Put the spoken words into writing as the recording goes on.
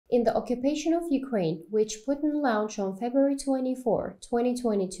In the occupation of Ukraine, which Putin launched on February 24,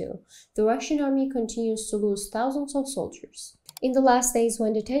 2022, the Russian army continues to lose thousands of soldiers. In the last days,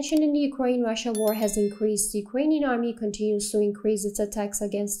 when the tension in the Ukraine-Russia war has increased, the Ukrainian army continues to increase its attacks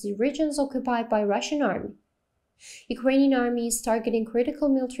against the regions occupied by Russian army. Ukrainian army is targeting critical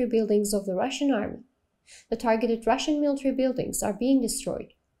military buildings of the Russian army. The targeted Russian military buildings are being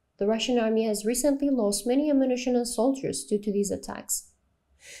destroyed. The Russian army has recently lost many ammunition and soldiers due to these attacks.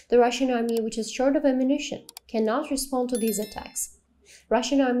 The Russian army, which is short of ammunition, cannot respond to these attacks.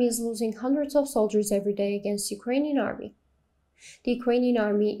 Russian army is losing hundreds of soldiers every day against Ukrainian army. The Ukrainian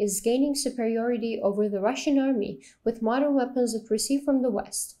army is gaining superiority over the Russian army with modern weapons it received from the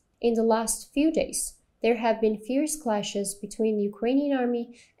West. In the last few days, there have been fierce clashes between the Ukrainian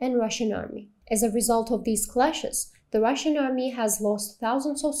army and Russian army. As a result of these clashes, the Russian army has lost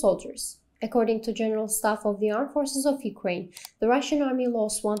thousands of soldiers. According to General Staff of the Armed Forces of Ukraine, the Russian army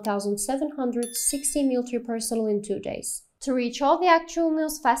lost 1,760 military personnel in 2 days. To reach all the actual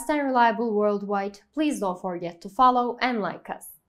news fast and reliable worldwide, please don't forget to follow and like us.